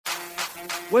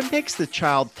What makes the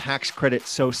child tax credit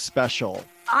so special?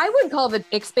 I would call the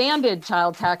expanded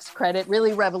child tax credit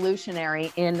really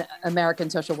revolutionary in American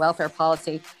social welfare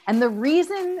policy. And the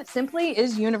reason simply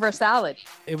is universality.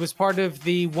 It was part of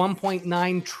the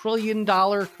 $1.9 trillion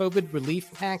COVID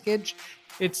relief package.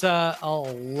 It's a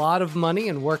lot of money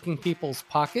in working people's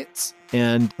pockets.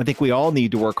 And I think we all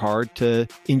need to work hard to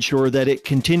ensure that it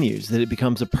continues, that it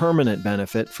becomes a permanent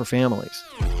benefit for families.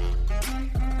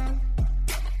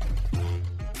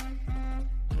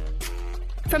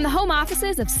 From the home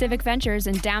offices of Civic Ventures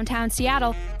in downtown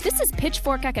Seattle, this is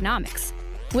Pitchfork Economics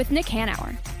with Nick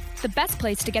Hanauer, the best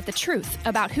place to get the truth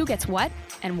about who gets what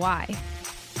and why.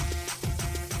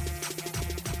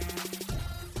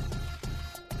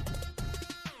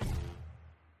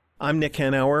 I'm Nick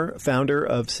Hanauer, founder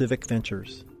of Civic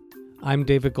Ventures. I'm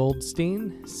David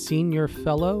Goldstein, Senior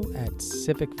Fellow at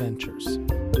Civic Ventures.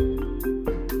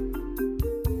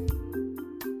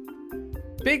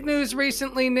 Big news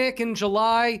recently, Nick. In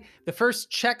July, the first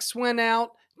checks went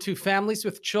out to families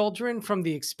with children from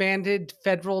the expanded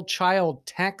federal child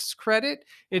tax credit.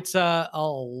 It's a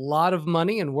lot of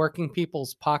money in working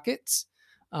people's pockets.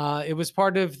 It was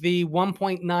part of the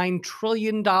 $1.9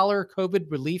 trillion COVID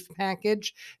relief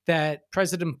package that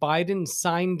President Biden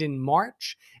signed in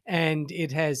March, and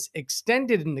it has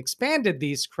extended and expanded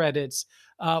these credits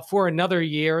for another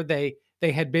year. They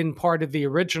had been part of the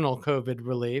original COVID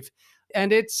relief.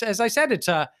 And it's, as I said, it's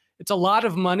a lot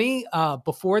of money.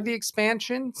 Before the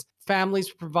expansions, families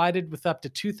were provided with up to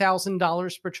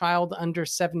 $2,000 per child under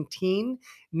 17.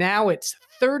 Now it's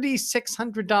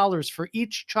 $3,600 for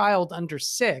each child under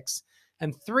 6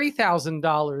 and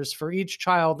 $3,000 for each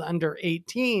child under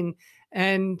 18.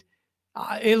 And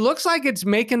it looks like it's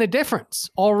making a difference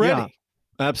already.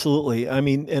 Yeah, absolutely. I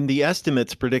mean, and the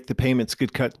estimates predict the payments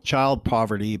could cut child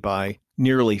poverty by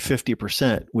nearly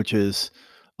 50%, which is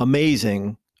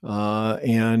amazing.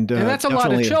 And that's a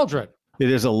lot of children. It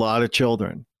is a lot of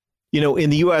children. You know, in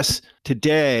the U.S.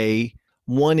 today,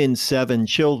 1 in 7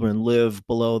 children live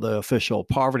below the official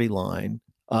poverty line.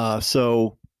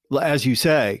 So, as you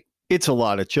say, it's a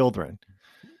lot of children.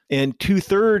 And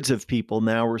 2/3 of people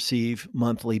now receive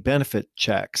monthly benefit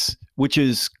checks, which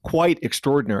is quite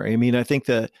extraordinary. I mean, I think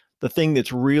the thing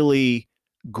that's really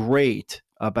great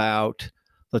about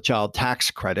the child tax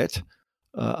credit,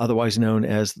 otherwise known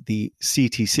as the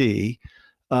CTC,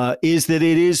 is that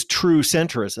it is true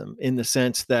centrism in the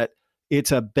sense that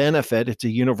it's a benefit, it's a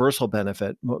universal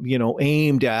benefit, you know,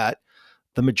 aimed at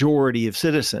the majority of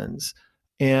citizens.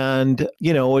 And,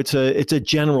 you know, it's a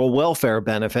general welfare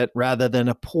benefit rather than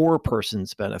a poor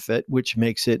person's benefit, which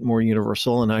makes it more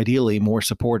universal and ideally more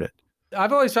supported.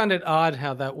 I've always found it odd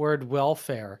how that word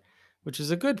welfare, which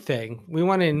is a good thing, we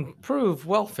want to improve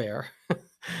welfare,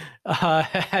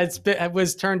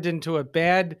 was turned into a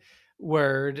bad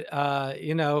word.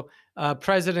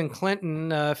 President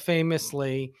Clinton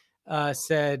famously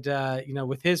said,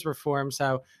 with his reforms,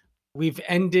 how we've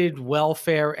ended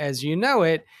welfare as you know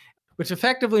it, which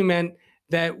effectively meant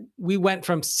that we went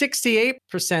from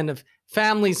 68% of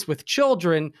families with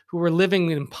children who were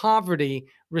living in poverty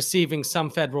receiving some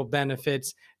federal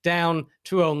benefits down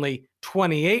to only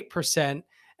 28%.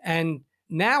 And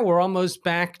now we're almost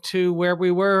back to where we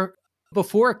were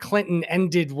before Clinton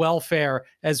ended welfare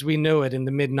as we knew it in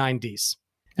the mid-90s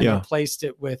and replaced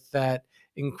it with that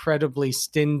incredibly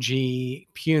stingy,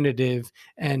 punitive,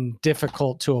 and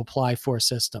difficult to apply for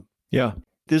system. Yeah.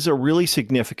 This is a really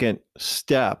significant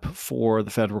step for the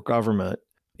federal government.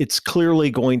 It's clearly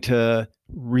going to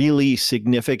really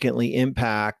significantly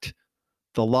impact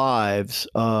the lives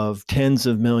of tens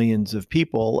of millions of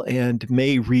people and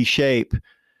may reshape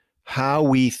how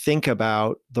we think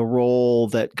about the role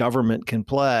that government can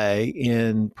play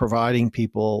in providing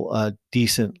people a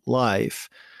decent life.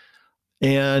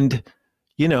 And,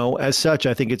 you know, as such,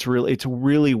 I think it's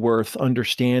really worth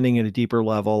understanding at a deeper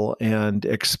level and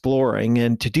exploring.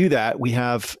 And to do that, we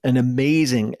have an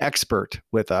amazing expert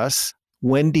with us.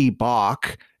 Wendy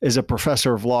Bach is a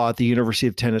professor of law at the University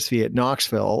of Tennessee at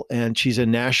Knoxville, and she's a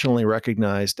nationally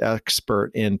recognized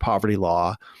expert in poverty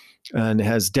law and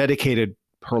has dedicated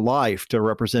her life to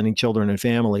representing children and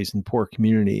families in poor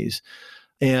communities.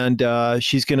 And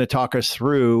she's going to talk us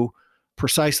through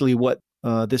precisely what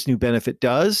this new benefit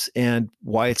does and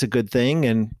why it's a good thing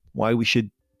and why we should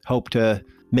hope to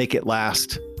make it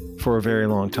last for a very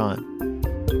long time.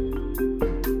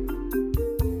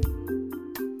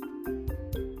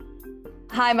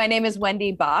 Hi, my name is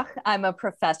Wendy Bach. I'm a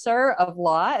professor of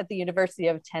law at the University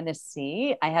of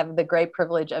Tennessee. I have the great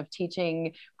privilege of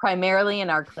teaching primarily in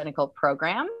our clinical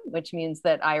program, which means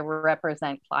that I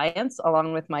represent clients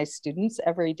along with my students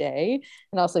every day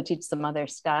and also teach some other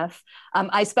stuff.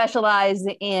 I specialize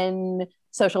in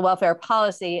social welfare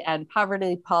policy and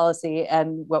poverty policy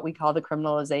and what we call the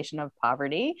criminalization of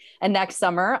poverty. And next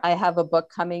summer, I have a book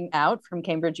coming out from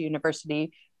Cambridge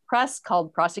University Press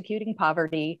called Prosecuting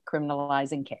Poverty,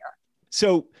 Criminalizing Care.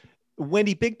 So,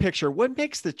 Wendy, big picture, what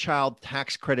makes the child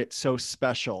tax credit so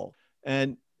special?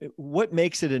 And what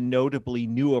makes it a notably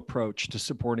new approach to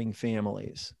supporting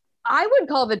families? I would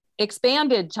call the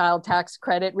expanded child tax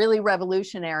credit really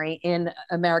revolutionary in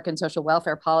American social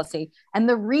welfare policy. And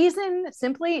the reason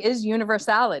simply is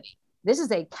universality. This is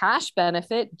a cash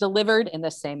benefit delivered in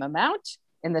the same amount,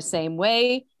 in the same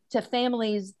way to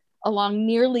families along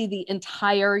nearly the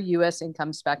entire US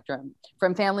income spectrum,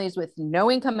 from families with no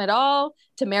income at all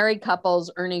to married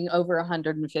couples earning over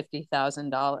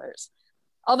 $150,000.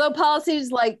 Although policies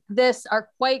like this are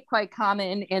quite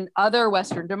common in other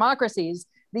Western democracies,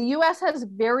 the US has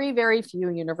very, very few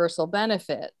universal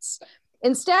benefits.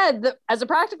 Instead, as a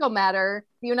practical matter,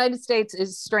 the United States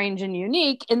is strange and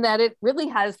unique in that it really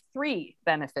has three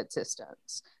benefit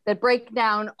systems that break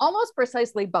down almost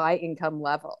precisely by income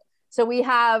level. So we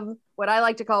have what I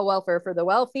like to call welfare for the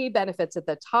wealthy, benefits at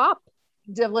the top,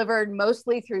 delivered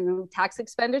mostly through tax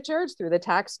expenditures, through the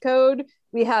tax code.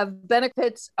 We have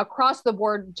benefits across the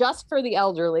board just for the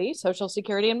elderly, Social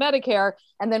Security and Medicare.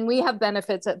 And then we have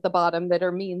benefits at the bottom that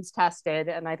are means tested.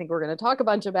 And I think we're going to talk a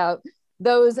bunch about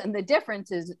those and the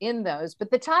differences in those.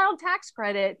 But the child tax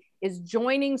credit is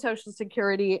joining Social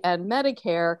Security and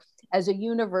Medicare as a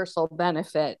universal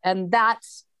benefit. And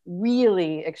that's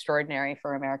really extraordinary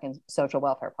for American social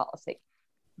welfare policy.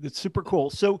 That's super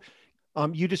cool. So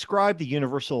you described the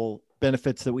universal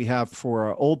benefits that we have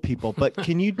for old people, but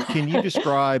can you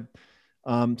describe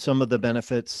some of the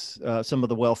benefits, some of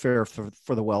the welfare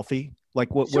for the wealthy?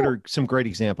 Like what are some great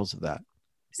examples of that?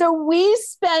 So we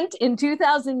spent in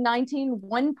 2019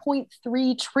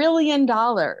 $1.3 trillion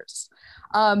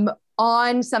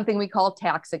on something we call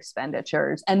tax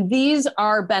expenditures. And these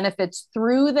are benefits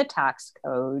through the tax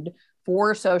code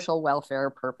for social welfare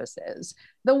purposes.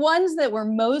 The ones that we're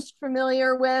most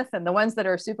familiar with and the ones that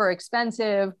are super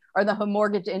expensive are the home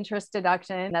mortgage interest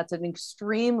deduction. That's an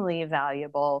extremely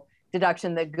valuable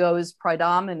deduction that goes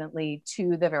predominantly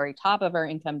to the very top of our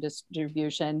income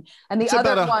distribution. And it's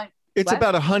about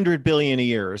 $100 billion a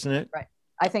year, isn't it? Right.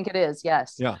 I think it is.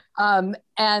 Yes. Yeah.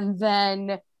 And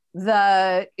then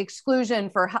the exclusion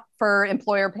for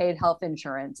employer paid health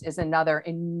insurance is another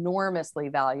enormously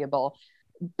valuable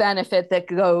benefit that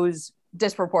goes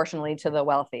disproportionately to the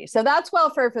wealthy. So that's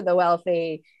welfare for the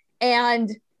wealthy. And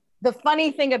the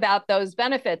funny thing about those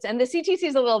benefits, and the CTC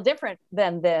is a little different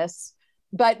than this,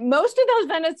 but most of those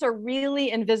benefits are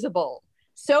really invisible.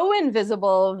 So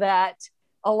invisible that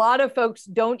a lot of folks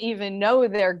don't even know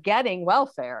they're getting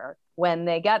welfare when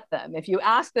they get them. If you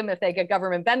ask them if they get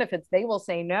government benefits, they will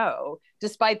say no,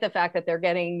 despite the fact that they're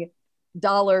getting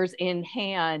dollars in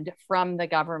hand from the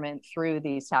government through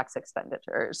these tax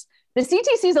expenditures. The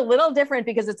CTC is a little different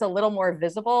because it's a little more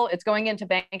visible. It's going into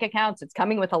bank accounts. It's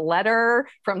coming with a letter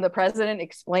from the president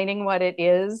explaining what it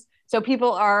is. So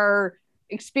people are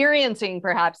experiencing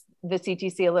perhaps the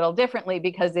CTC a little differently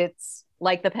because it's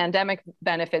like the pandemic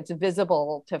benefits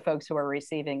visible to folks who are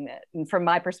receiving it. And from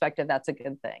my perspective, that's a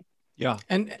good thing. Yeah.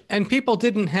 And people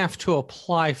didn't have to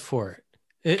apply for it.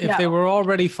 If they were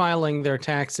already filing their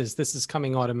taxes, this is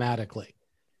coming automatically.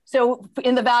 So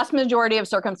in the vast majority of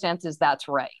circumstances, that's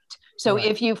right. So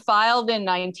if you filed in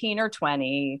 19 or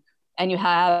 20 and you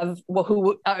have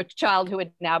a child who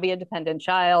would now be a dependent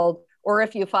child, or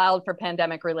if you filed for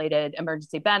pandemic related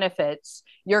emergency benefits,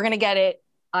 you're going to get it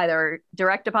either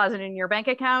direct deposit in your bank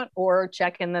account or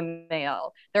check in the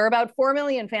mail. There are about 4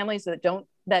 million families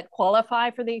that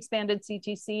qualify for the expanded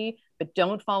CTC, but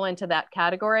don't fall into that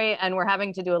category. And we're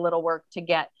having to do a little work to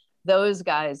get those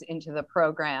guys into the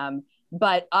program.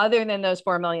 But other than those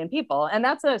 4 million people, and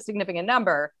that's a significant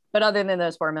number, but other than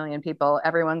those 4 million people,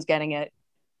 everyone's getting it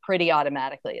pretty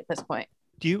automatically at this point.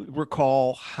 Do you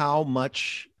recall how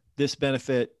much this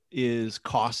benefit is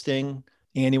costing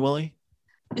annually?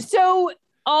 So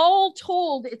all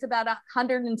told, it's about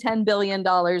 $110 billion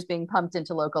being pumped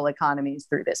into local economies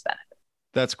through this benefit.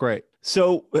 That's great.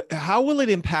 So how will it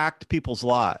impact people's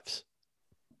lives?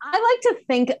 I like to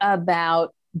think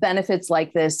about benefits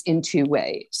like this in two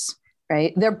ways,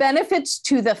 right? They're benefits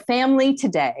to the family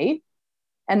today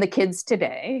and the kids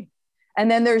today.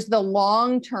 And then there's the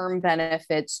long-term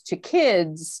benefits to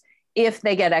kids if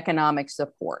they get economic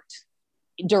support.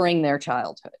 during their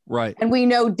childhood. Right. And we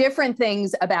know different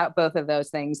things about both of those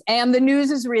things. And the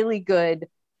news is really good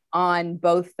on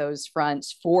both those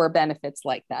fronts for benefits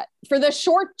like that. For the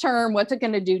short term, what's it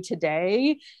going to do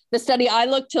today? The study I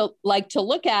like to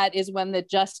look at is one that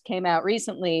just came out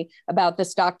recently about the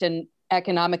Stockton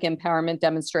Economic Empowerment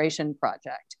Demonstration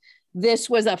Project. This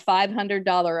was a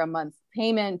 $500 a month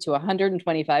payment to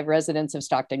 125 residents of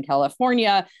Stockton,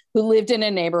 California, who lived in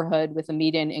a neighborhood with a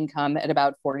median income at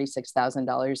about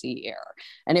 $46,000 a year.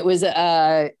 And it was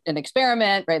an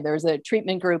experiment, right? There was a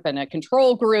treatment group and a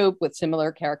control group with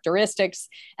similar characteristics.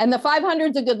 And the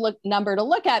 500 is a good number to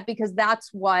look at because that's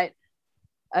what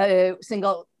a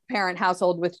single parent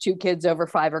household with 2 kids over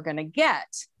 5 are going to get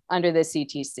under the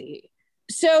CTC.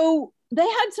 So they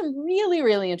had some really,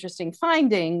 really interesting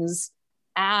findings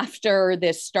after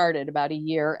this started about a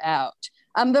year out.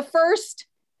 The first,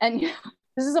 and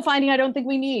this is a finding I don't think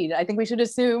we need. I think we should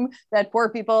assume that poor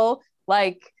people,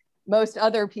 like most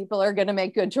other people, are going to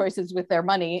make good choices with their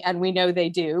money, and we know they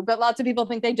do, but lots of people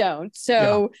think they don't.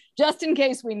 So just in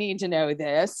case we need to know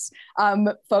this,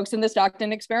 folks in the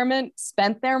Stockton experiment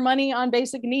spent their money on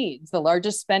basic needs. The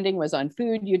largest spending was on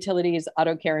food, utilities,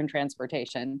 auto care, and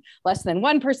transportation. Less than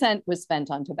 1% was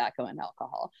spent on tobacco and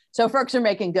alcohol. So folks are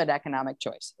making good economic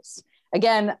choices.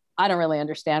 Again, I don't really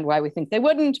understand why we think they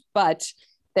wouldn't, but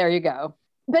there you go.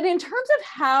 But in terms of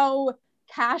how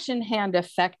cash in hand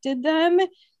affected them,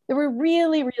 there were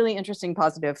really, really interesting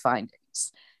positive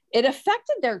findings. It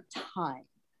affected their time.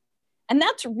 And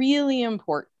that's really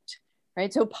important,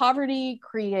 right? So poverty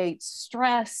creates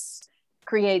stress,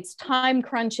 creates time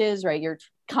crunches, right? You're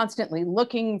constantly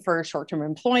looking for short-term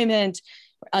employment,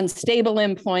 unstable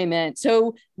employment.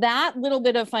 So that little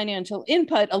bit of financial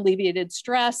input alleviated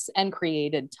stress and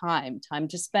created time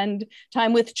to spend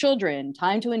time with children,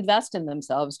 time to invest in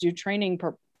themselves, do training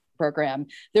program.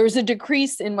 There was a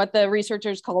decrease in what the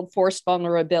researchers called forced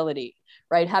vulnerability,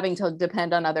 right? Having to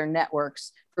depend on other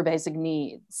networks for basic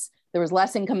needs. There was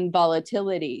less income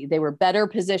volatility. They were better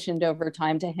positioned over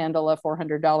time to handle a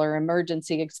 $400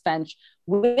 emergency expense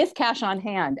with cash on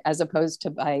hand, as opposed to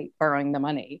by borrowing the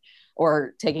money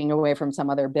or taking away from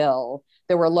some other bill.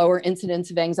 There were lower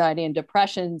incidents of anxiety and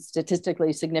depression,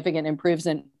 statistically significant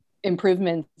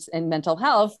improvements in mental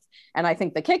health. And I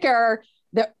think the kicker,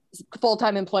 the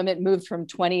full-time employment moved from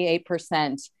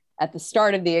 28% at the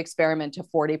start of the experiment to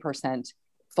 40%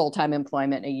 full-time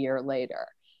employment a year later.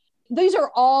 These are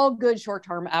all good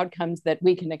short-term outcomes that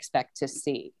we can expect to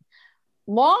see.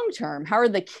 Long-term, how are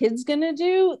the kids going to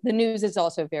do? The news is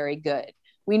also very good.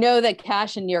 We know that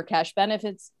cash and near cash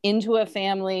benefits into a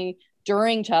family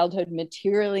during childhood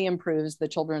materially improves the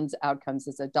children's outcomes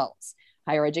as adults.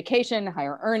 Higher education,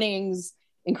 higher earnings,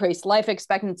 increased life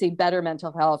expectancy, better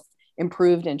mental health,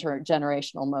 improved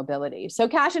intergenerational mobility. So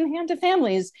cash in hand to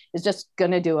families is just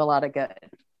going to do a lot of good.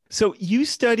 So you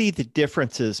study the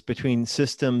differences between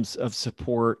systems of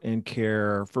support and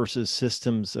care versus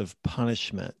systems of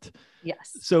punishment.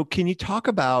 Yes. So can you talk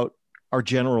about our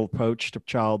general approach to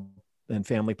child and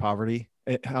family poverty,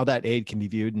 how that aid can be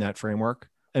viewed in that framework,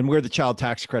 and where the child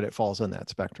tax credit falls on that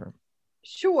spectrum?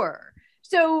 Sure.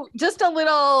 So just a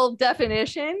little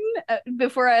definition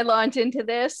before I launch into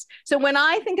this. So when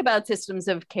I think about systems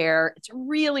of care, it's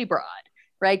really broad,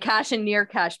 right? Cash and near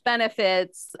cash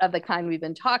benefits of the kind we've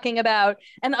been talking about,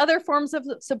 and other forms of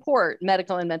support,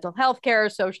 medical and mental health care,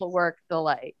 social work, the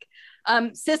like.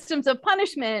 Systems of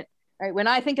punishment, right? When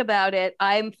I think about it,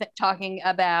 I'm talking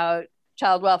about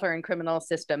child welfare and criminal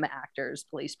system actors,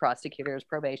 police, prosecutors,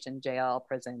 probation, jail,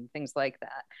 prison, things like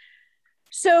that.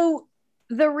 So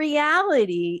the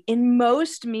reality in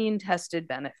most mean tested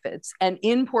benefits and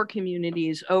in poor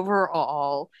communities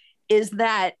overall is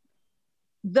that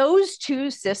those two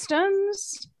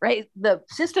systems, right, the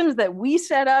systems that we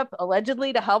set up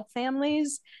allegedly to help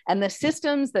families and the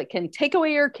systems that can take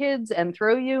away your kids and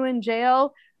throw you in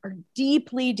jail are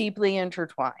deeply, deeply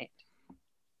intertwined.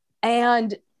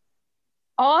 And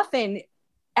often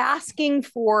asking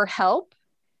for help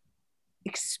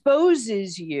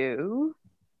exposes you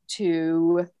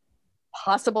to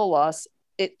possible loss,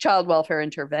 child welfare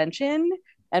intervention,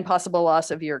 and possible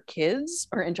loss of your kids,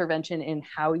 or intervention in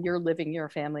how you're living your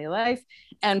family life,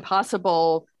 and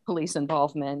possible police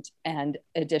involvement and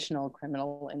additional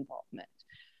criminal involvement.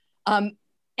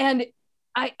 And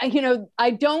I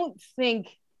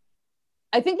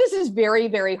think this is very,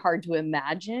 very hard to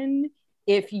imagine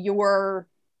if you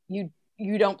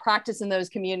don't practice in those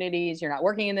communities, you're not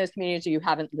working in those communities, or you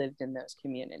haven't lived in those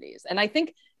communities. And I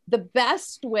think the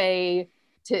best way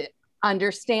to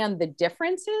understand the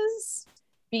differences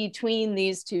between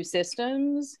these two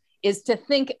systems is to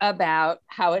think about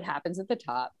how it happens at the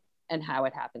top and how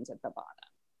it happens at the bottom.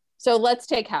 So let's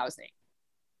take housing.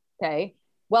 Okay.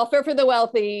 Welfare for the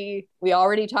wealthy. We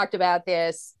already talked about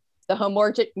this. The home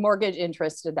mortgage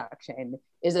interest deduction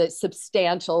is a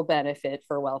substantial benefit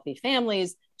for wealthy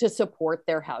families to support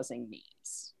their housing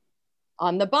needs.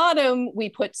 On the bottom, we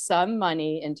put some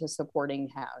money into supporting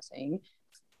housing,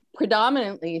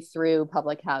 predominantly through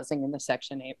public housing in the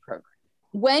Section 8 program.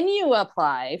 When you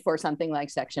apply for something like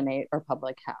Section 8 or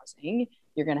public housing,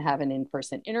 you're going to have an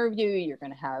in-person interview. You're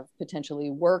going to have potentially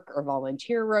work or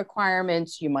volunteer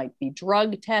requirements. You might be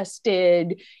drug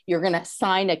tested. You're going to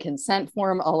sign a consent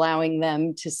form allowing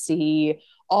them to see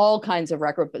all kinds of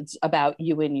records about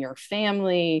you and your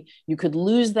family. You could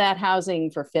lose that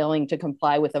housing for failing to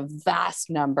comply with a vast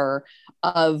number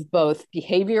of both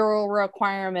behavioral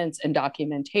requirements and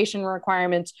documentation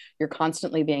requirements. You're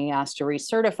constantly being asked to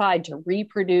recertify, to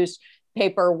reproduce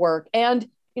paperwork, and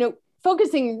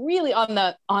focusing really on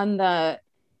the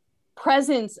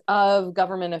presence of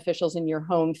government officials in your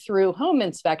home through home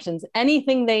inspections,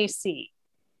 anything they see,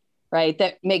 right,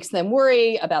 that makes them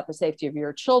worry about the safety of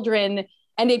your children.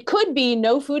 And it could be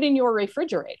no food in your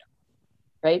refrigerator,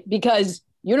 right? Because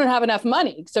you don't have enough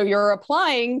money. So you're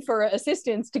applying for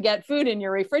assistance to get food in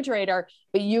your refrigerator,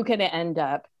 but you can end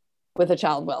up with a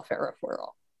child welfare referral.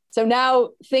 So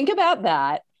now think about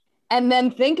that. And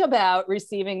then think about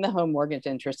receiving the home mortgage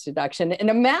interest deduction. And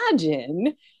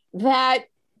imagine that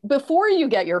before you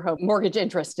get your home mortgage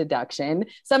interest deduction,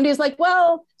 somebody's like,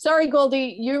 well, sorry,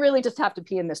 Goldie, you really just have to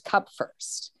pee in this cup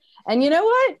first. And you know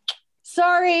what?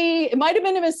 Sorry, it might have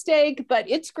been a mistake, but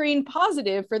it's screened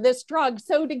positive for this drug.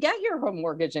 So to get your home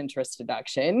mortgage interest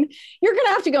deduction, you're going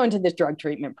to have to go into this drug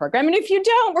treatment program. And if you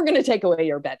don't, we're going to take away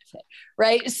your benefit,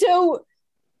 right? So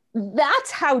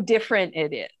that's how different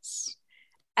it is.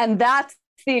 And that's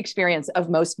the experience of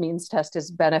most means tested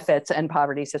benefits and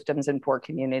poverty systems in poor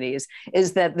communities,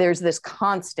 is that there's this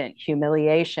constant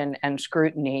humiliation and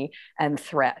scrutiny and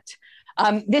threat.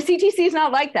 The CTC is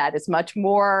not like that. It's much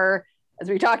more, as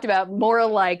we talked about, more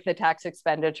like the tax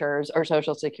expenditures or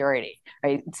Social Security,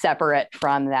 right? Separate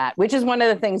from that, which is one of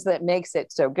the things that makes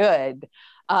it so good.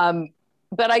 But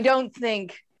I don't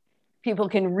think people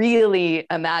can really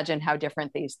imagine how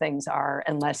different these things are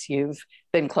unless you've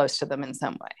been close to them in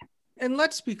some way. And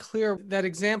let's be clear, that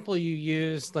example you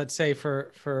used, let's say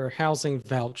for housing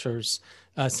vouchers,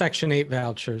 Section 8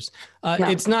 vouchers,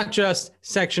 it's not just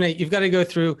Section 8. You've got to go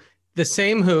through the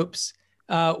same hoops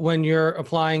when you're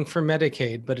applying for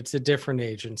Medicaid, but it's a different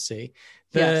agency.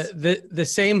 The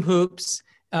same hoops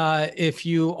if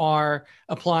you are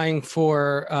applying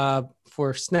for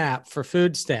SNAP, for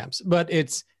food stamps, but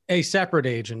it's a separate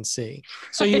agency.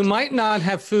 So you might not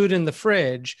have food in the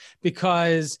fridge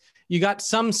because you got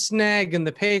some snag in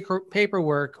the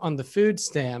paperwork on the food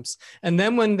stamps. And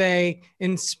then when they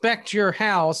inspect your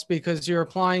house, because you're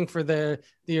applying for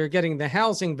you're getting the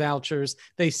housing vouchers,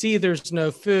 they see there's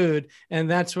no food.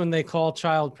 And that's when they call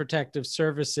Child Protective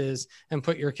Services and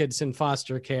put your kids in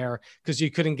foster care because you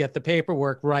couldn't get the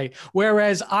paperwork right.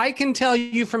 Whereas I can tell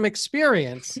you from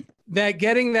experience that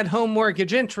getting that home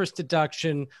mortgage interest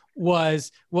deduction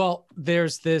was, well,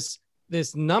 there's this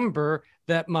number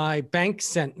that my bank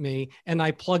sent me, and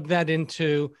I plug that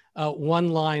into one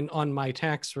line on my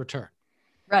tax return.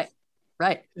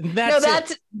 Right.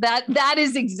 That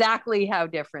is exactly how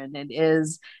different it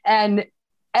is. And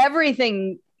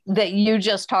everything that you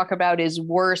just talk about is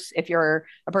worse if you're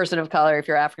a person of color, if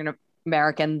you're African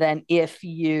American, than if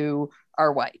you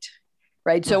are white,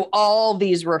 right? So all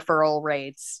these referral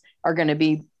rates are going to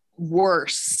be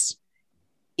worse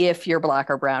if you're Black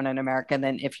or brown and American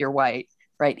than if you're white,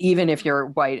 right? Even if you're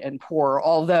white and poor,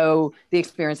 although the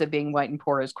experience of being white and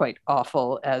poor is quite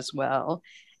awful as well.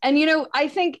 And, I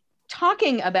think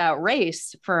talking about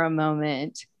race for a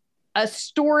moment, a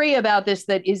story about this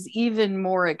that is even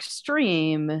more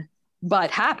extreme, but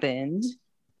happened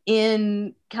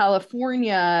in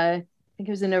California, I think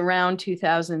it was in around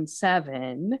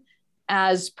 2007,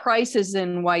 as prices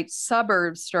in white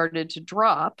suburbs started to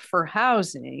drop for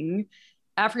housing,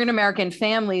 African-American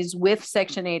families with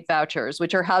Section 8 vouchers,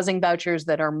 which are housing vouchers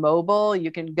that are mobile.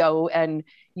 You can go and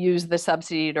use the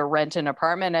subsidy to rent an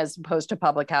apartment as opposed to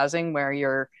public housing where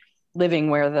you're living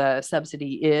where the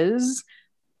subsidy is.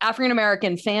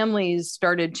 African-American families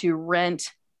started to rent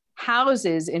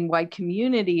houses in white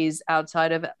communities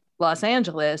outside of Los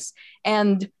Angeles,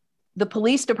 and the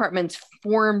police departments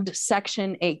formed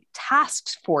Section 8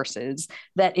 task forces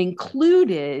that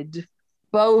included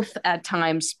both at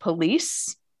times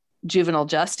police, juvenile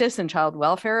justice, and child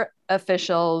welfare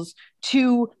officials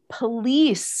to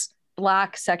police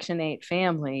Black Section 8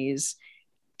 families,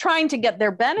 trying to get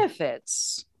their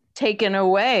benefits taken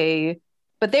away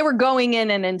but they were going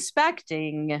in and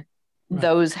inspecting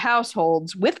those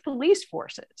households with police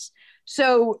forces.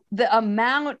 So the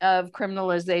amount of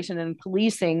criminalization and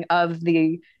policing of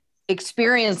the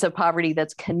experience of poverty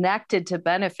that's connected to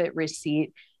benefit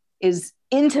receipt is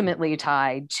intimately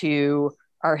tied to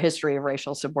our history of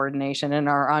racial subordination and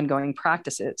our ongoing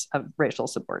practices of racial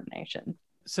subordination.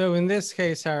 So in this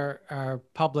case, our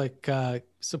public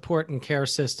support and care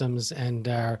systems and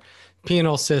our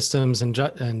penal systems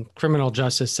and criminal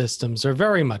justice systems are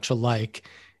very much alike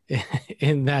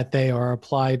in that they are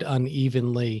applied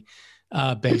unevenly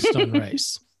based on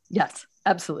race. Yes,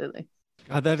 absolutely.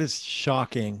 God, that is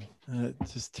shocking.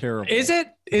 It's just terrible. Is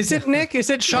it, Nick? Is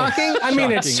it shocking? I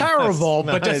mean, it's terrible,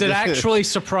 but does it actually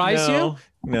surprise you?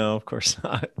 No, of course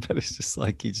not. But it's just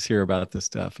like you just hear about this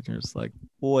stuff and you're just like,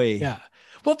 boy. Yeah.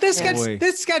 Well, this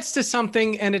gets to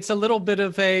something, and it's a little bit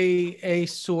of a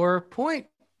sore point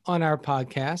on our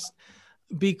podcast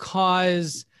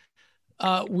because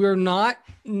we're not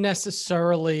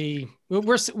necessarily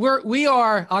we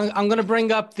are. I'm going to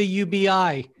bring up the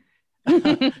UBI,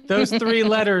 those three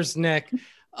letters, Nick,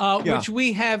 which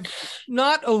we have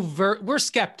not overt. We're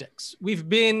skeptics. We've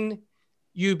been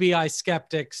UBI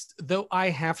skeptics, though I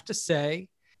have to say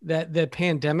that the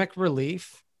pandemic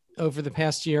relief over the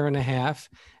past year and a half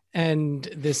and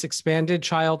this expanded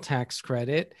child tax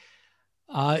credit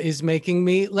is making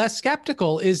me less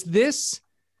skeptical. Is the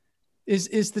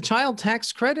child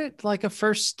tax credit like a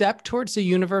first step towards a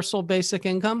universal basic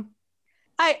income?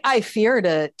 I fear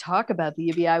to talk about the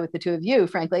UBI with the two of you,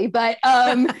 frankly, but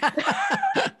so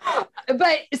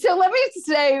let me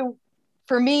say,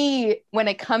 for me, when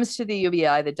it comes to the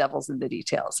UBI, the devil's in the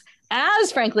details,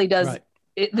 as frankly does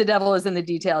the devil is in the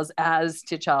details as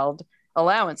to child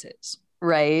allowances,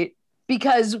 right?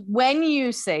 Because when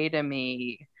you say to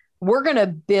me, we're going to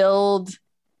build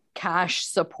cash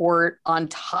support on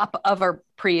top of our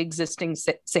pre-existing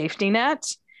safety net,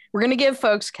 we're going to give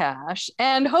folks cash,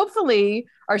 and hopefully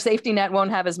our safety net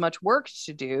won't have as much work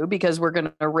to do because we're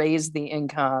going to raise the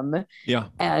income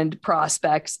and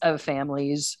prospects of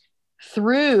families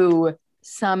through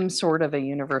some sort of a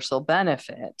universal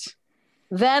benefit,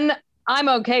 then I'm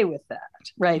okay with that,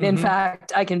 right? Mm-hmm. In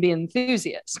fact, I can be an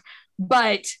enthusiast.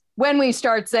 But when we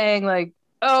start saying like,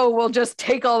 oh, we'll just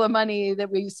take all the money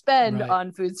that we spend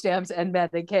on food stamps and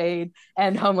Medicaid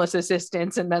and homeless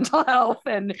assistance and mental health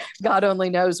and God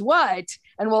only knows what,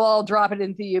 and we'll all drop it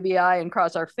into UBI and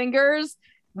cross our fingers,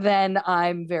 then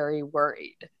I'm very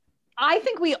worried. I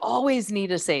think we always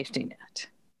need a safety net.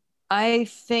 I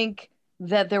think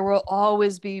that there will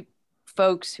always be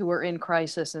folks who are in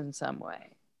crisis in some way.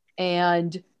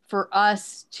 And for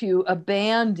us to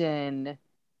abandon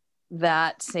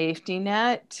that safety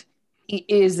net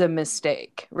is a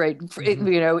mistake, right? Mm-hmm.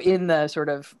 You know, in the sort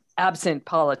of absent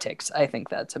politics, I think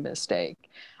that's a mistake.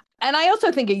 And I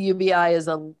also think a UBI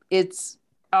it's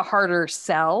a harder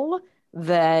sell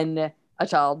than a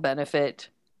child benefit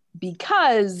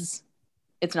because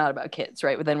it's not about kids,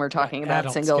 right? But then we're talking about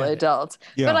adults, single adults.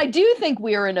 Yeah. But I do think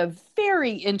we're in a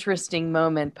very interesting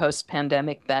moment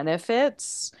post-pandemic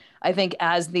benefits. I think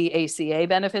as the ACA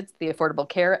benefits, the Affordable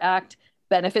Care Act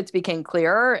benefits became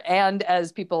clearer, and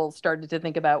as people started to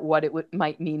think about what it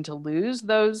might mean to lose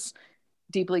those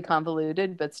deeply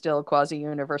convoluted but still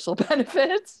quasi-universal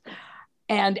benefits,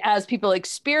 and as people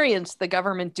experienced the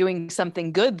government doing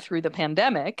something good through the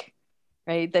pandemic,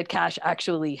 right, that cash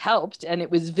actually helped, and it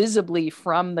was visibly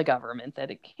from the government that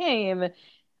it came,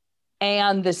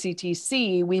 and the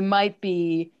CTC, we might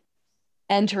be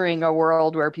entering a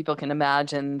world where people can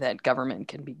imagine that government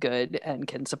can be good and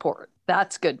can support.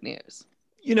 That's good news.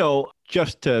 You know,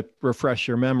 just to refresh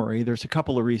your memory, there's a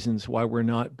couple of reasons why we're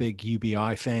not big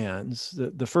UBI fans.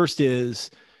 The first is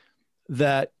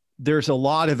that there's a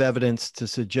lot of evidence to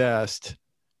suggest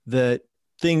that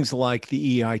things like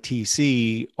the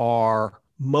EITC are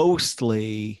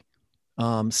mostly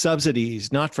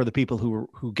subsidies, not for the people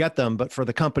who get them, but for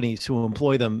the companies who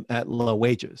employ them at low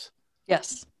wages.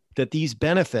 Yes. That these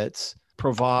benefits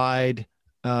provide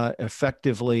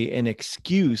effectively an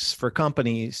excuse for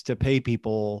companies to pay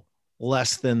people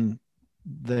less than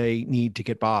they need to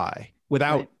get by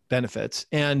without benefits.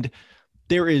 And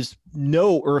there is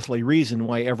no earthly reason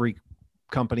why every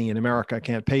company in America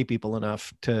can't pay people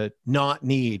enough to not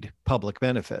need public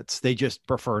benefits. They just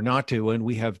prefer not to. And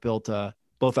we have built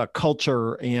both a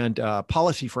culture and a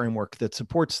policy framework that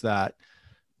supports that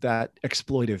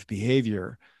exploitive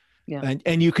behavior. Yeah.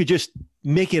 And you could just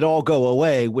make it all go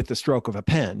away with the stroke of a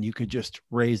pen. You could just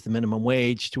raise the minimum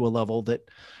wage to a level that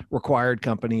required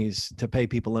companies to pay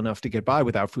people enough to get by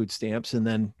without food stamps, and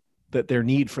then that their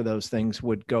need for those things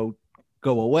would go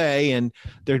go away and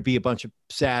there'd be a bunch of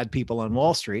sad people on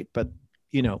Wall Street, but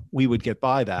we would get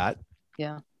by that.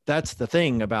 Yeah. That's the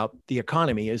thing about the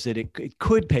economy, is that it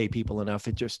could pay people enough.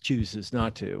 It just chooses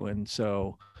not to. And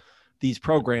so these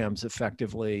programs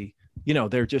effectively,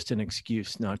 they're just an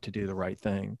excuse not to do the right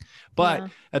thing. But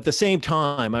at the same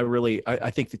time, I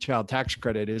think the child tax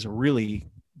credit is a really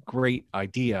great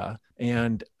idea.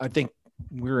 And I think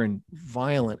we're in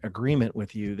violent agreement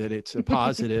with you that it's a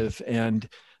positive and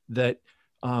that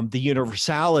the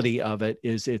universality of it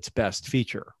is its best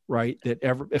feature, right? That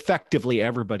effectively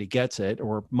everybody gets it,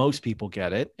 or most people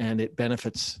get it, and it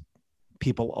benefits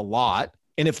people a lot.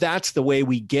 And if that's the way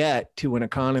we get to an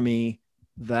economy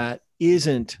that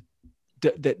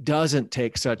doesn't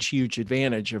take such huge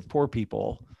advantage of poor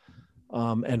people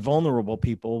and vulnerable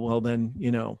people, well, then,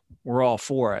 we're all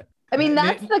for it. I mean,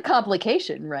 that's the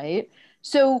complication, right?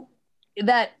 So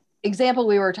that example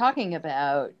we were talking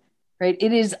about, right?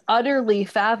 It is utterly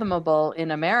fathomable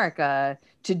in America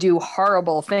to do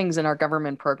horrible things in our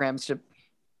government programs to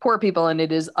poor people, and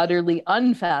it is utterly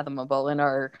unfathomable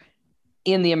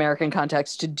in the American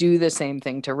context to do the same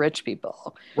thing to rich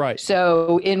people. Right.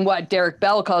 So in what Derek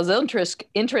Bell calls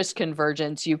interest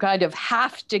convergence, you kind of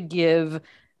have to give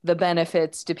the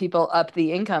benefits to people up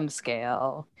the income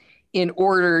scale in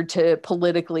order to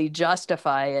politically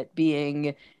justify it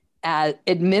being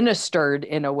administered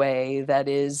in a way that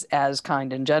is as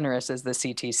kind and generous as the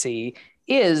CTC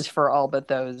is for all but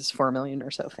those 4 million or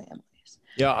so families.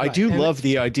 Yeah, I do love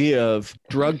the idea of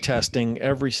drug testing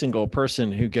every single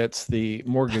person who gets the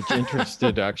mortgage interest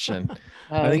deduction.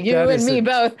 I think you and me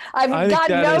both. I've got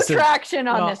no traction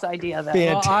on this idea.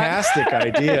 Fantastic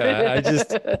idea. I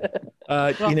just,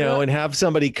 and have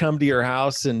somebody come to your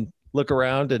house and look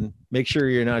around and make sure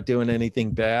you're not doing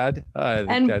anything bad. I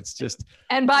think that's just.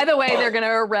 And by the way, they're going to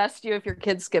arrest you if your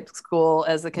kid skips school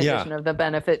as a condition of the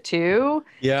benefit too.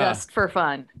 Yeah. Just for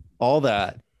fun. All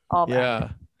that. Yeah.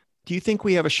 Do you think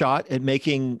we have a shot at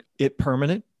making it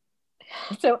permanent?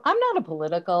 So I'm not a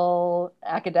political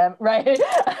academic, right?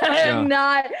 I'm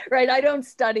not, right? I don't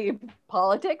study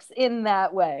politics in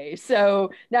that way.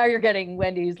 So now you're getting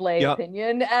Wendy's lay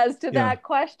opinion as to that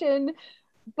question.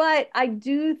 But I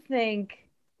do think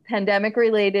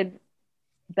pandemic-related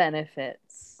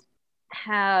benefits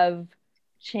have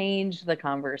changed the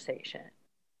conversation.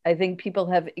 I think people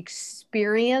have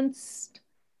experienced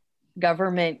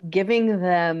government giving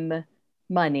them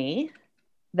money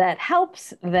that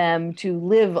helps them to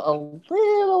live a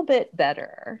little bit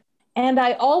better. And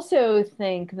I also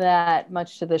think that,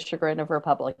 much to the chagrin of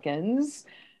Republicans,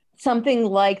 something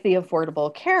like the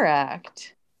Affordable Care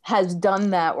Act has done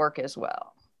that work as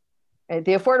well.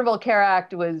 The Affordable Care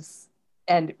Act was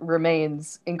and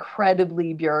remains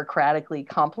incredibly bureaucratically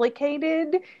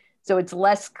complicated. So it's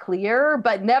less clear,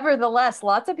 but nevertheless,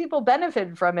 lots of people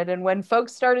benefited from it. And when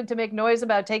folks started to make noise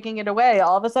about taking it away,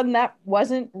 all of a sudden that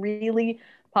wasn't really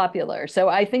popular. So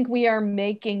I think we are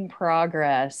making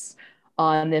progress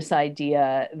on this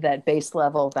idea that base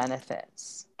level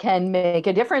benefits can make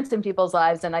a difference in people's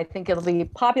lives. And I think it'll be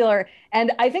popular.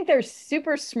 And I think they're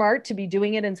super smart to be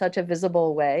doing it in such a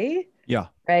visible way. Yeah.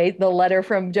 Right. The letter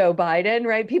from Joe Biden,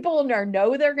 right? People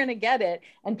know they're going to get it.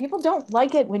 And people don't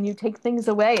like it when you take things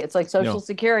away. It's like Social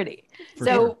Security. So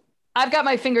sure. I've got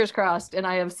my fingers crossed and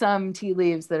I have some tea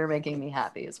leaves that are making me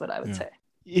happy is what I would say.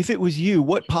 If it was you,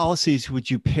 what policies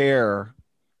would you pair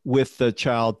with the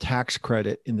child tax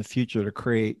credit in the future to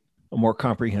create a more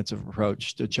comprehensive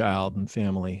approach to child and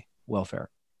family welfare?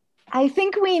 I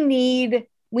think we need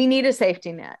a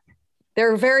safety net.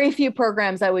 There are very few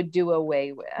programs I would do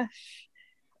away with.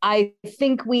 I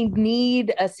think we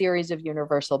need a series of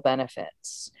universal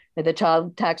benefits. The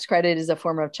child tax credit is a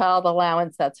form of child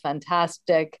allowance. That's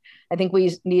fantastic. I think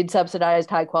we need subsidized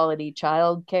high quality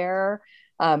child care.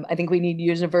 I think we need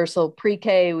universal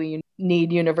pre-K. We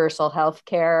need universal health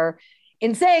care.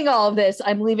 In saying all of this,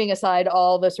 I'm leaving aside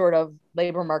all the sort of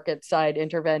labor market side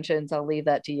interventions. I'll leave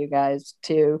that to you guys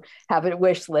to have a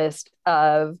wish list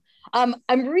of. I'm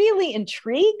really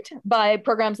intrigued by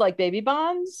programs like baby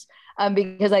bonds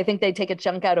because I think they take a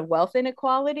chunk out of wealth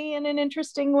inequality in an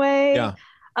interesting way. Yeah.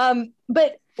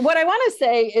 But what I want to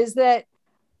say is that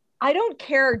I don't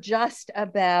care just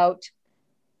about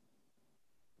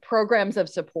programs of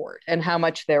support and how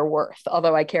much they're worth,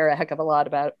 although I care a heck of a lot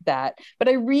about that. But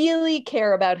I really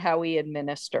care about how we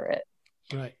administer it.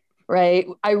 Right.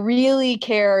 I really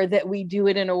care that we do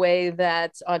it in a way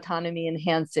that's autonomy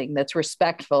enhancing, that's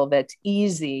respectful, that's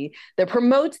easy, that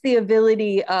promotes the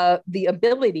ability of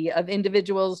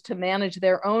individuals to manage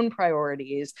their own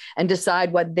priorities and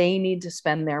decide what they need to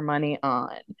spend their money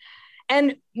on.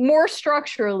 And more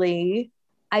structurally,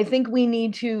 I think we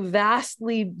need to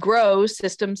vastly grow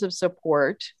systems of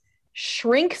support,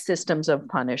 shrink systems of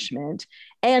punishment,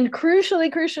 and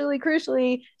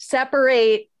crucially,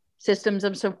 separate systems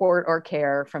of support or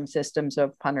care from systems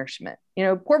of punishment.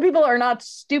 Poor people are not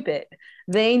stupid.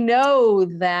 They know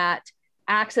that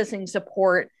accessing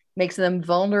support makes them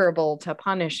vulnerable to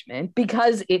punishment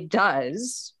because it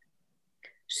does.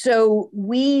 So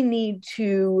we need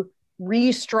to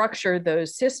restructure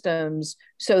those systems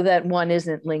so that one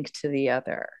isn't linked to the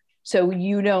other. So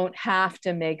you don't have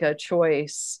to make a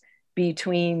choice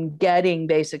between getting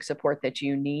basic support that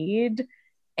you need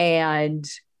and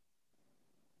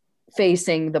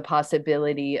facing the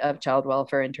possibility of child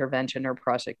welfare intervention or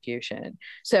prosecution.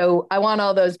 So I want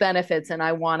all those benefits, and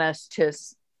I want us to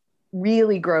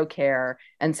really grow care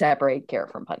and separate care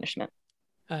from punishment.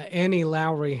 Annie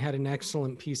Lowrey had an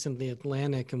excellent piece in The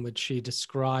Atlantic in which she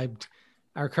described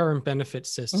our current benefit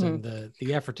system,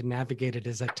 the effort to navigate it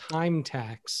as a time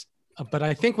tax. But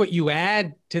I think what you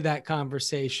add to that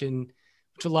conversation,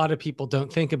 which a lot of people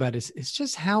don't think about, is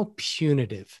just how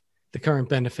punitive the current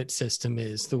benefit system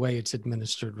is, the way it's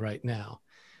administered right now.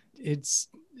 It's,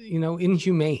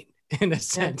 inhumane in a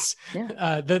sense.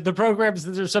 Yeah. The programs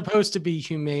that are supposed to be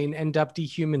humane end up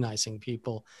dehumanizing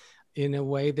people in a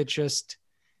way that just,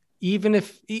 even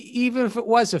if it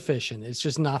was efficient, it's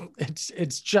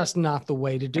just not the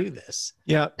way to do this.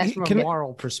 Yeah. From a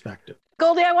moral perspective.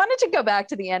 Goldie, I wanted to go back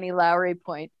to the Annie Lowrey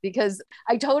point, because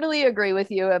I totally agree with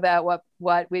you about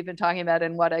what we've been talking about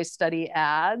and what I study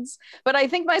adds. But I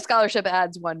think my scholarship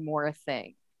adds one more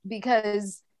thing,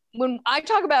 because when I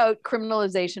talk about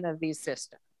criminalization of these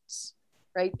systems,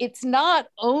 right, it's not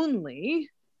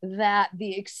only that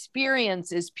the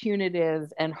experience is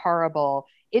punitive and horrible,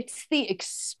 it's the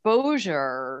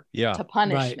exposure to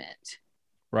punishment.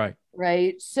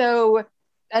 Right. So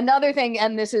another thing,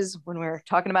 and this is when we're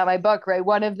talking about my book, right?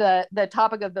 One of the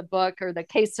topic of the book, or the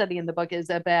case study in the book, is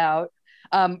about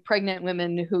pregnant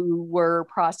women who were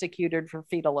prosecuted for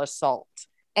fetal assault.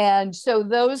 And so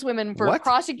those women were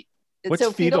prosecuted. What's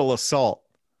fetal assault?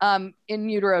 In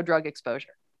utero drug exposure.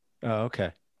 Oh,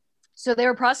 okay. So they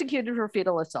were prosecuted for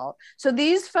fetal assault. So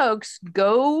these folks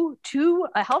go to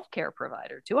a healthcare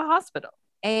provider, to a hospital,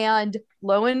 and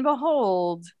lo and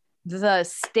behold, the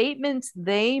statements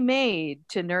they made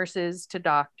to nurses, to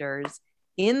doctors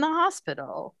in the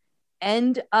hospital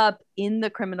end up in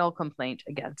the criminal complaint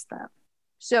against them.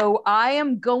 So I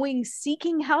am going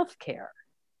seeking healthcare,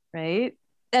 right?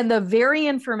 And the very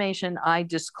information I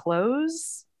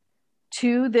disclose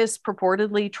to this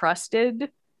purportedly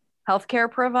trusted healthcare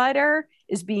provider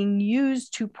is being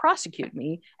used to prosecute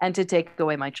me and to take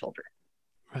away my children.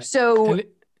 Right. So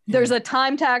there's a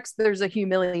time tax, there's a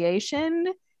humiliation,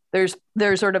 there's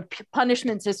sort of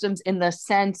punishment systems in the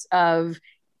sense of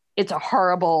it's a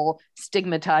horrible,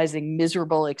 stigmatizing,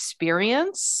 miserable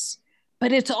experience,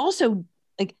 but it's also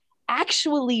like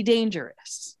actually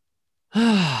dangerous.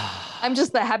 I'm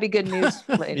just the happy good news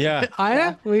lady. Yeah.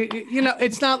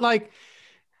 It's not like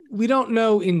we don't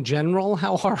know in general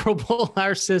how horrible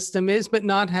our system is, but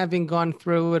not having gone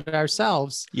through it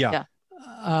ourselves. Yeah.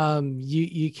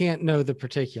 You can't know the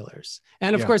particulars.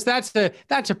 And of course, that's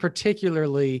a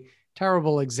particularly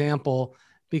terrible example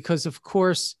because, of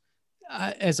course,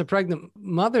 as a pregnant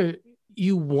mother,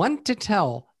 you want to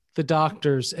tell the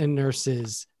doctors and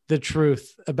nurses the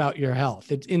truth about your health.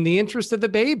 It's in the interest of the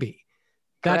baby.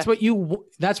 That's what you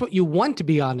want to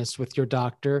be honest with your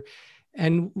doctor.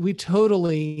 And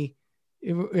and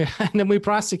then we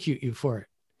prosecute you for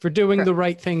doing the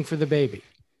right thing for the baby.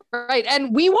 Right.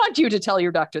 And we want you to tell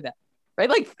your doctor that, right?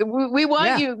 Like we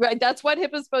want you, right? That's what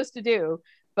HIPAA is supposed to do.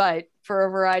 But for a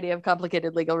variety of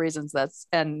complicated legal reasons,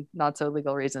 and not so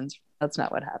legal reasons, that's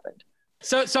not what happened.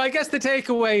 So I guess the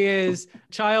takeaway is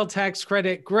child tax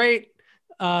credit, great.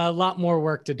 A lot more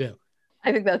work to do.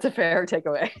 I think that's a fair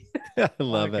takeaway. I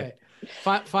love it.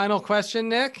 Final question,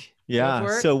 Nick.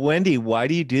 Yeah. So Wendy, why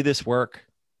do you do this work?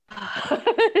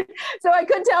 So I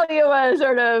could tell you a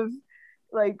sort of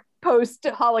like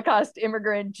post-Holocaust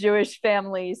immigrant Jewish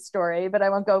family story, but I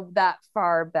won't go that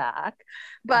far back.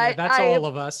 But that's all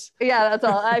of us. Yeah, that's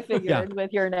all I figured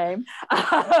with your name.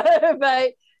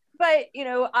 But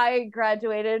I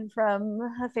graduated from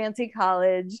a fancy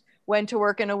college, went to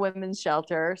work in a women's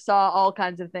shelter, saw all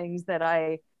kinds of things that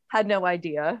I had no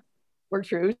idea were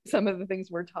true. Some of the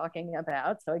things we're talking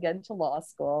about. So I get into law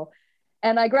school.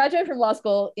 And I graduated from law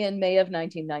school in May of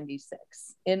 1996.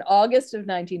 In August of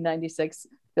 1996,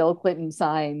 Bill Clinton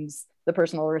signs the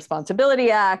Personal Responsibility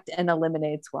Act and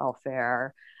eliminates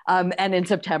welfare. And in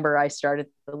September, I started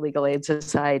the Legal Aid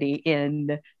Society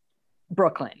in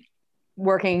Brooklyn,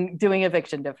 doing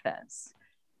eviction defense.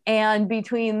 And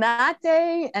between that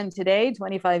day and today,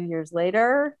 25 years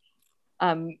later,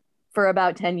 for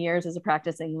about 10 years as a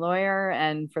practicing lawyer,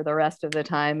 and for the rest of the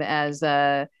time as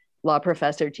a law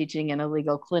professor teaching in a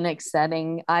legal clinic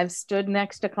setting, I've stood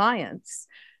next to clients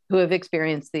who have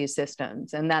experienced these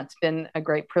systems. And that's been a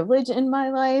great privilege in my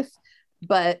life.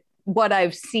 But what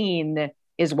I've seen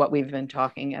is what we've been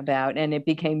talking about. And it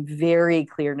became very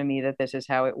clear to me that this is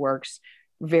how it works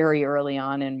very early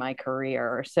on in my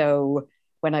career. So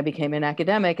when I became an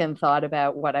academic and thought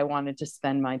about what I wanted to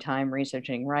spend my time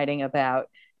researching, writing about,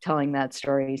 telling that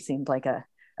story seemed like a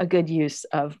good use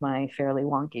of my fairly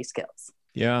wonky skills.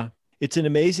 Yeah, it's an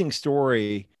amazing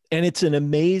story. And it's an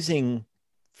amazing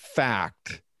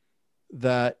fact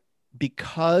that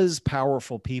because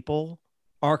powerful people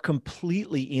are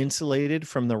completely insulated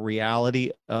from the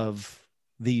reality of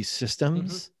these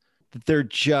systems, that they're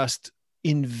just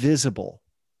invisible,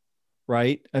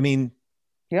 right? I mean,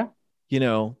 yeah.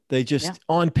 They just,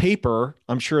 on paper,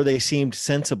 I'm sure they seemed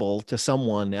sensible to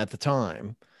someone at the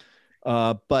time.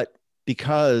 But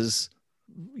because,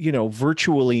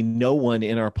 virtually no one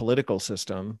in our political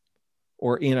system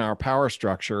or in our power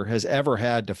structure has ever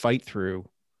had to fight through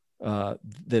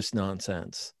this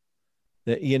nonsense,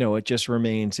 that, it just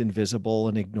remains invisible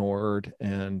and ignored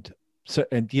and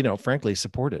frankly,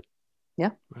 supported.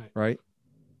 Yeah. Right.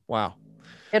 Wow.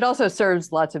 It also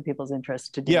serves lots of people's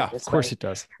interest to do it this of course way. It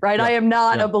does. Right. Yeah. I am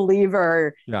not a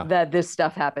believer Yeah. that this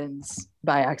stuff happens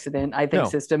by accident. I think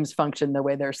systems function the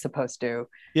way they're supposed to.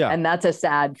 Yeah. And that's a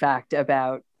sad fact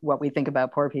about what we think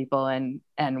about poor people and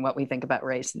what we think about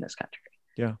race in this country.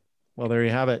 Yeah. Well, there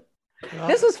you have it.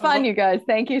 This was fun, you guys.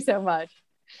 Thank you so much.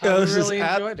 I really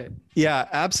enjoyed it. Yeah,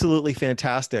 absolutely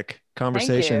fantastic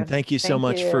conversation. Thank you so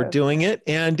much for doing it.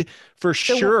 And for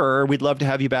sure, we'd love to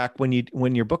have you back when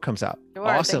your book comes out. Sure,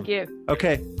 awesome. Thank you.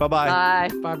 Okay. Bye-bye.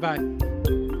 Bye. Bye-bye.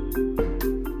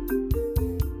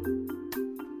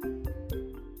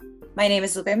 My name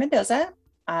is Lupe Mendoza.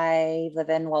 I live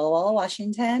in Walla Walla,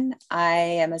 Washington. I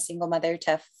am a single mother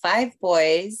to 5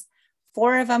 boys.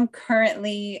 4 of them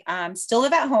currently still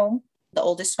live at home. The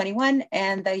oldest 21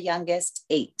 and the youngest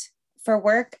 8. For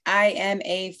work, I am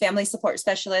a family support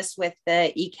specialist with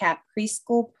the ECAP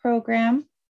preschool program,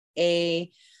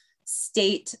 a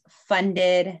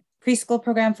state-funded preschool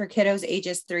program for kiddos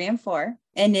ages 3 and 4,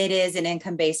 and it is an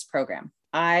income-based program.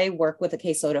 I work with a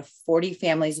caseload of 40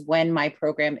 families when my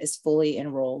program is fully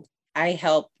enrolled. I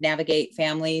help navigate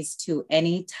families to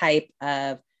any type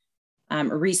of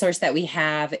resource that we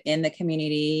have in the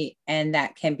community. And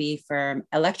that can be from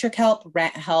electric help,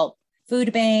 rent help,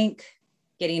 food bank,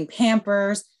 getting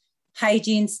Pampers,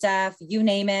 hygiene stuff, you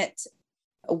name it.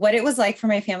 What it was like for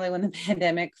my family when the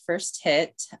pandemic first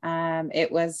hit,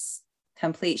 it was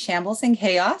complete shambles and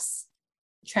chaos,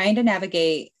 trying to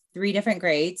navigate 3 different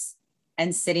grades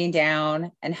and sitting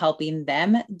down and helping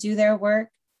them do their work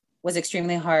was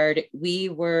extremely hard. We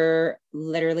were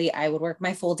literally, I would work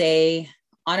my full day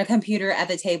on a computer at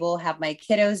the table, have my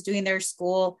kiddos doing their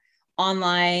school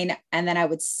online, and then I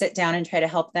would sit down and try to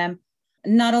help them.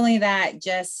 Not only that,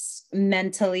 just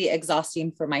mentally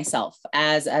exhausting for myself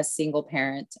as a single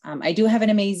parent. I do have an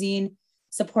amazing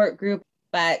support group,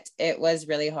 but it was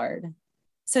really hard.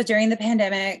 So during the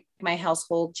pandemic, my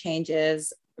household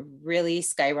changes really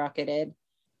skyrocketed.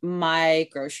 My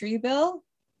grocery bill,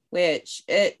 which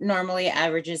it normally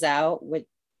averages out with,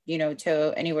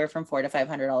 to anywhere from $400 to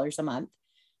 $500 a month.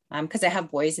 Because I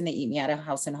have boys and they eat me out of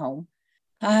house and home.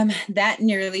 That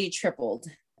nearly tripled.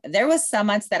 There was some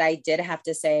months that I did have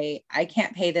to say, I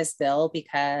can't pay this bill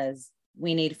because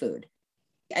we need food.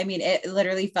 I mean, it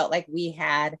literally felt like we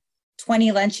had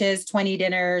 20 lunches, 20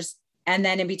 dinners. And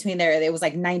then in between there, it was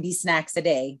like 90 snacks a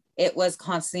day. It was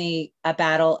constantly a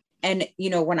battle. And,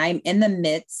 when I'm in the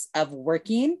midst of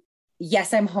working,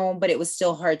 yes, I'm home, but it was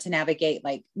still hard to navigate.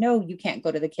 Like, no, you can't go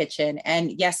to the kitchen.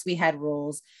 And yes, we had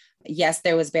rules. Yes,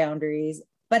 there was boundaries,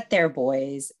 but they're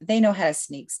boys. They know how to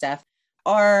sneak stuff.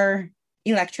 Our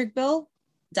electric bill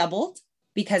doubled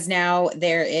because now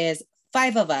there is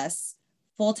 5 of us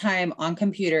full-time on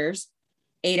computers,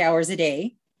 8 hours a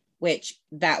day, which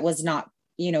that was not,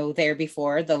 there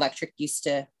before. The electric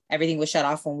everything was shut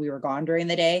off when we were gone during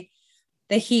the day.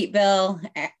 The heat bill,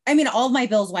 all of my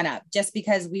bills went up just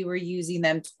because we were using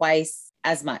them twice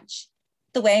as much.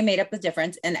 The way I made up the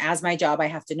difference. And as my job, I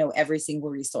have to know every single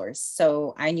resource.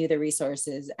 So I knew the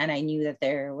resources and I knew that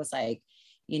there was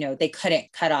they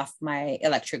couldn't cut off my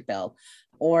electric bill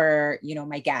or,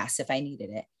 my gas if I needed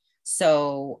it.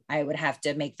 So I would have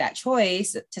to make that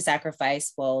choice to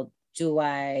sacrifice. Well, do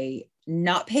I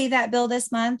not pay that bill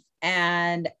this month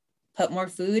and put more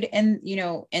food in,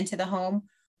 into the home,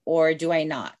 or do I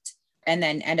not? and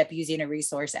then end up using a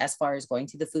resource as far as going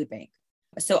to the food bank.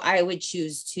 So I would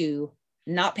choose to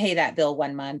not pay that bill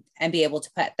 1 month and be able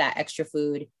to put that extra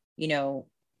food,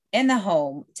 in the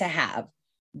home to have.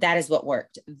 That is what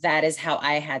worked. That is how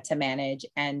I had to manage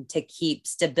and to keep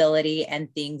stability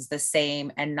and things the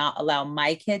same and not allow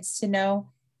my kids to know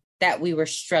that we were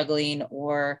struggling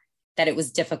or that it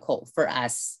was difficult for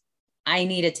us. I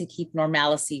needed to keep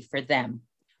normalcy for them.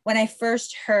 When I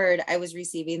first heard I was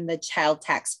receiving the child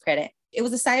tax credit, it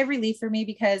was a sigh of relief for me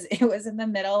because it was in the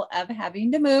middle of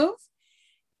having to move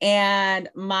and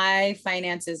my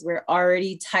finances were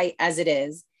already tight as it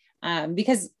is.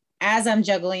 Because as I'm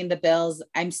juggling the bills,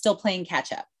 I'm still playing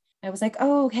catch up. I was like,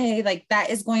 oh, okay, like that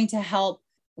is going to help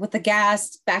with the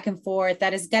gas back and forth.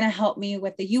 That is going to help me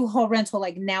with the U-Haul rental.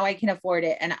 Like now I can afford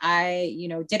it. And I,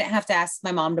 didn't have to ask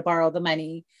my mom to borrow the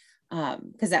money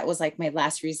because that was like my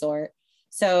last resort.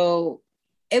 So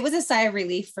it was a sigh of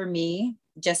relief for me,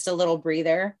 just a little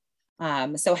breather.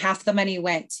 So half the money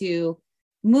went to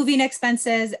moving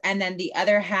expenses. And then the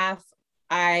other half,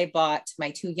 I bought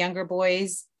my 2 younger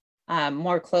boys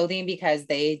more clothing because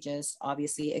they just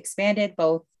obviously expanded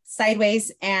both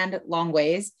sideways and long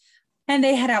ways. And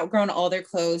they had outgrown all their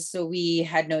clothes. So we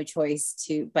had no choice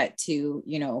but to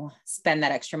spend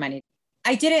that extra money.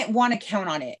 I didn't want to count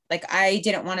on it. Like I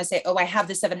didn't want to say, oh, I have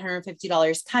the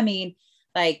 $750 coming.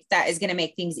 Like that is going to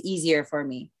make things easier for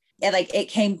me. It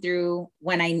came through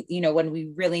when when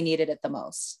we really needed it the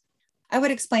most. I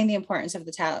would explain the importance of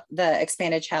the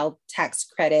expanded child tax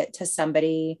credit to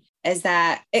somebody is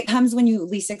that it comes when you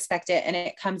least expect it and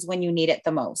it comes when you need it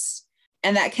the most.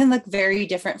 And that can look very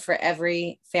different for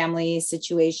every family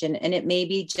situation. And it may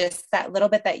be just that little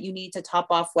bit that you need to top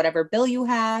off whatever bill you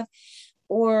have,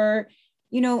 or,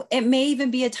 it may even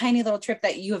be a tiny little trip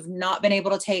that you have not been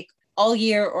able to take all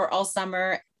year or all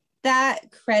summer.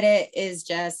 That credit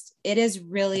it is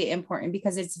really important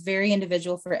because it's very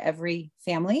individual for every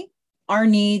family. Our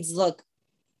needs look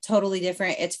totally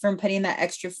different. It's from putting that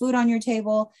extra food on your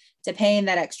table to paying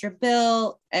that extra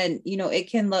bill. And, it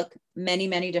can look many,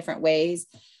 many different ways,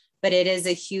 but it is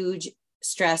a huge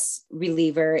stress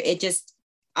reliever.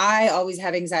 I always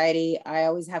have anxiety. I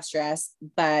always have stress,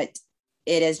 but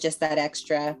it is just that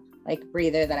extra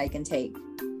breather that I can take.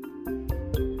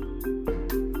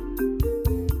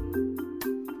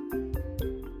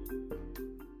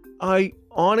 I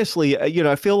honestly,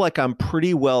 I feel like I'm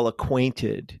pretty well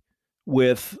acquainted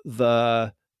with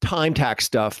the time tax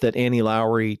stuff that Annie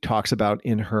Lowrey talks about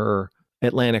in her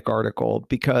Atlantic article,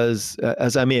 because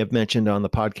as I may have mentioned on the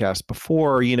podcast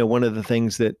before, one of the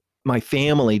things that my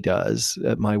family does,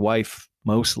 my wife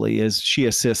mostly, is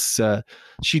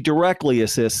she directly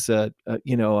assists a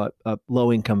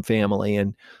low-income family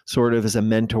and sort of is a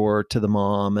mentor to the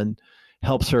mom and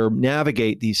helps her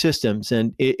navigate these systems.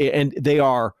 And they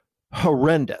are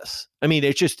horrendous. I mean,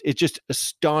 it's just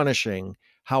astonishing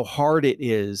how hard it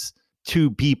is to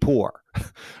be poor,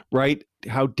 right?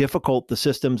 How difficult the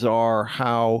systems are,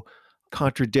 how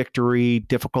contradictory,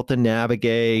 difficult to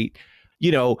navigate.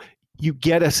 You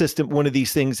get a system, one of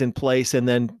these things in place, and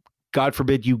then God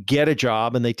forbid you get a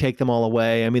job and they take them all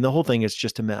away. I mean, the whole thing is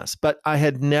just a mess. But I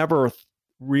had never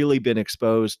really been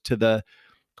exposed to the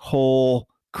whole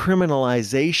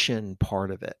criminalization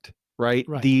part of it, right?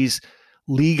 These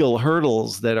legal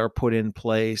hurdles that are put in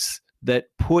place that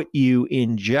put you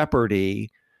in jeopardy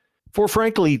for,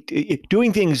 frankly,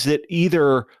 doing things that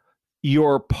either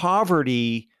your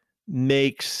poverty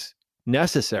makes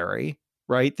necessary,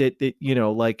 right? That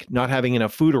like not having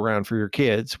enough food around for your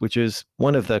kids, which is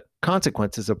one of the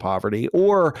consequences of poverty,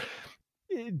 or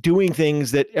doing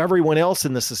things that everyone else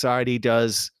in the society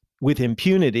does with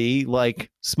impunity, like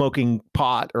smoking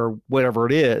pot or whatever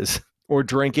it is, or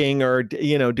drinking, or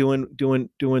doing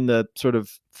the sort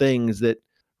of things that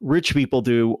rich people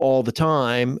do all the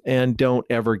time and don't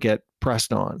ever get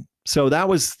pressed on. So that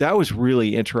was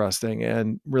really interesting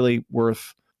and really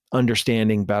worth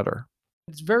understanding better.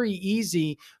 It's very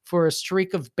easy for a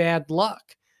streak of bad luck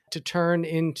to turn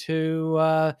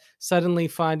into suddenly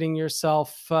finding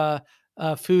yourself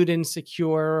food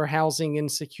insecure or housing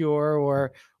insecure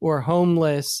or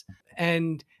homeless.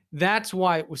 And that's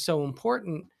why it was so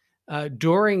important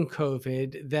during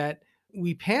COVID that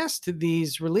we passed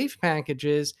these relief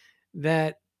packages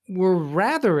that were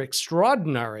rather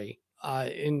extraordinary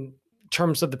in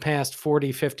terms of the past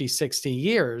 40, 50, 60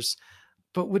 years,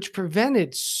 but which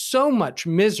prevented so much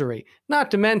misery,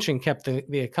 not to mention kept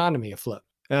the economy afloat.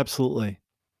 Absolutely.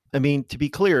 I mean, to be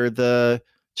clear, the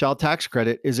child tax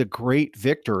credit is a great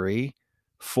victory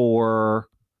for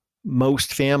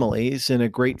most families and a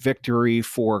great victory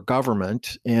for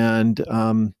government, and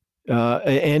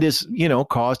is,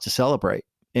 cause to celebrate.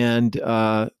 And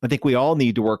I think we all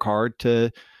need to work hard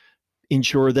to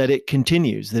ensure that it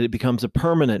continues, that it becomes a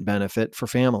permanent benefit for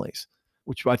families,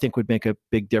 which I think would make a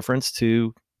big difference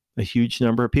to a huge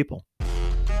number of people.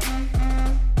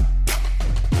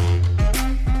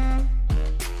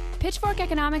 Pitchfork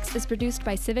Economics is produced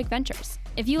by Civic Ventures.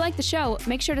 If you like the show,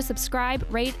 make sure to subscribe,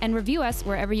 rate, and review us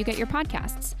wherever you get your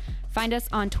podcasts. Find us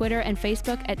on Twitter and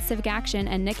Facebook at Civic Action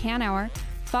and Nick Hanauer.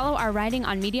 Follow our writing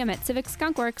on Medium at Civic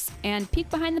Skunkworks, and peek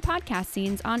behind the podcast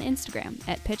scenes on Instagram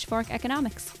at Pitchfork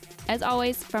Economics. As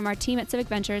always, from our team at Civic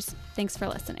Ventures, thanks for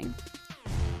listening.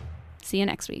 See you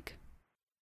next week.